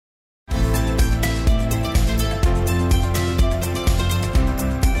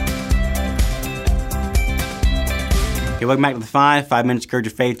Okay, welcome back to the 5 minutes Encourage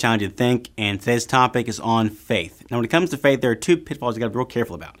Your Faith, challenge you to think, and today's topic is on faith. Now, when it comes to faith, there are two pitfalls you got to be real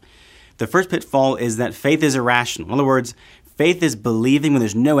careful about. The first pitfall is that faith is irrational. In other words, faith is believing when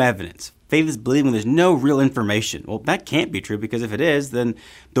there's no evidence. Faith is believing when there's no real information. Well, that can't be true, because if it is, then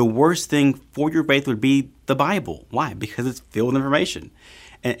the worst thing for your faith would be the Bible. Why? Because it's filled with information.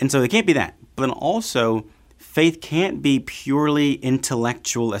 And so it can't be that. But then also, faith can't be purely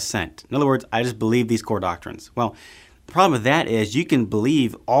intellectual assent. In other words, I just believe these core doctrines. Well, the problem with that is you can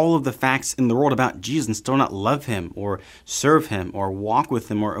believe all of the facts in the world about Jesus and still not love him or serve him or walk with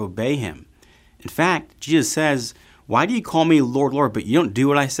him or obey him. In fact, Jesus says, "Why do you call me Lord, Lord, but you don't do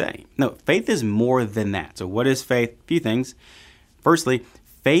what I say?" No, faith is more than that. So what is faith? A few things. Firstly,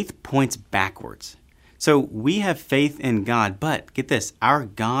 faith points backwards. So we have faith in God, but get this, our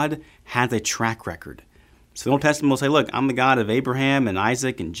God has a track record. So the Old Testament will say, look, I'm the God of Abraham and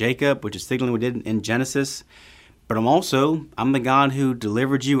Isaac and Jacob, which is signaling what we did in Genesis. But I'm the God who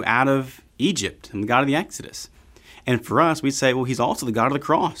delivered you out of Egypt. I'm the God of the Exodus. And for us, we say, well, he's also the God of the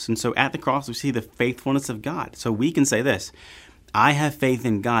cross. And so at the cross, we see the faithfulness of God. So we can say this, I have faith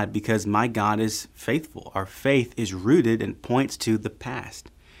in God because my God is faithful. Our faith is rooted and points to the past.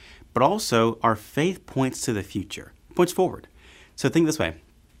 But also, our faith points to the future, points forward. So think this way.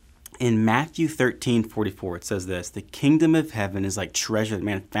 In Matthew 13:44, it says this, the kingdom of heaven is like treasure that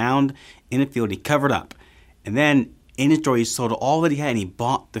man found in a field he covered up. And then in his joy, he sold all that he had and he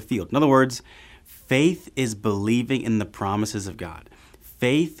bought the field. In other words, faith is believing in the promises of God.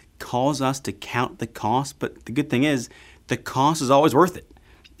 Faith calls us to count the cost, but the good thing is the cost is always worth it.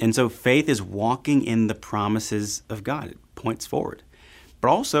 And so faith is walking in the promises of God. It points forward. But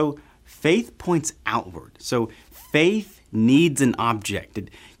also, faith points outward. So faith needs an object.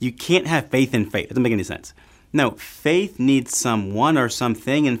 You can't have faith in faith. It doesn't make any sense. No, faith needs someone or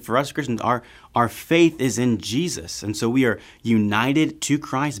something, and for us Christians, our faith is in Jesus. And so we are united to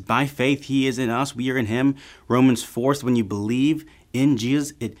Christ by faith. He is in us. We are in him. Romans 4, so when you believe in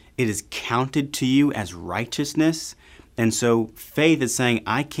Jesus, it is counted to you as righteousness. And so faith is saying,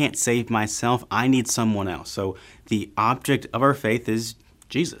 I can't save myself. I need someone else. So the object of our faith is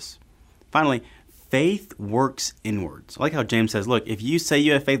Jesus. Finally, faith works inwards. I like how James says, look, if you say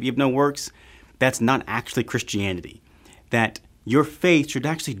you have faith but you have no works, that's not actually Christianity. That your faith should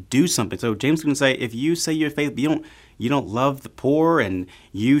actually do something. So James is going to say, if you say you have faith but you don't love the poor and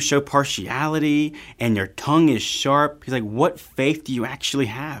you show partiality and your tongue is sharp, he's like, what faith do you actually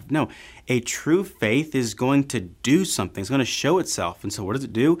have? No, a true faith is going to do something. It's going to show itself. And so what does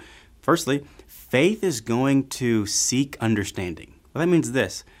it do? Firstly, faith is going to seek understanding. Well, that means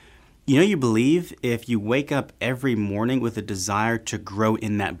this. You know you believe if you wake up every morning with a desire to grow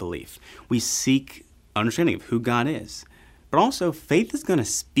in that belief. We seek understanding of who God is. But also, faith is going to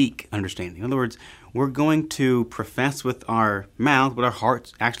speak understanding. In other words, we're going to profess with our mouth what our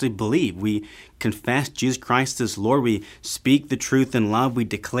hearts actually believe. We confess Jesus Christ as Lord. We speak the truth in love. We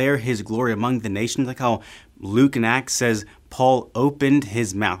declare his glory among the nations. Like how Luke in Acts says, Paul opened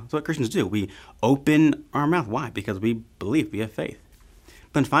his mouth. That's what Christians do. We open our mouth. Why? Because we believe, we have faith.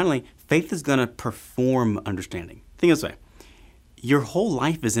 But finally, faith is going to perform understanding. Think this way. Your whole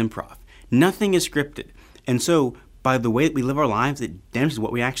life is improv. Nothing is scripted. And so by the way that we live our lives, it demonstrates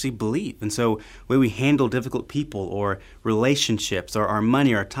what we actually believe. And so the way we handle difficult people or relationships or our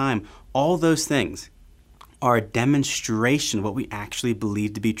money or our time, all those things are a demonstration of what we actually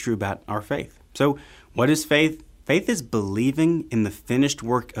believe to be true about our faith. So what is faith? Faith is believing in the finished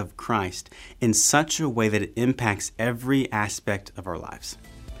work of Christ in such a way that it impacts every aspect of our lives.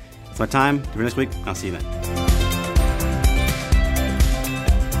 It's my time. See you next week. I'll see you then.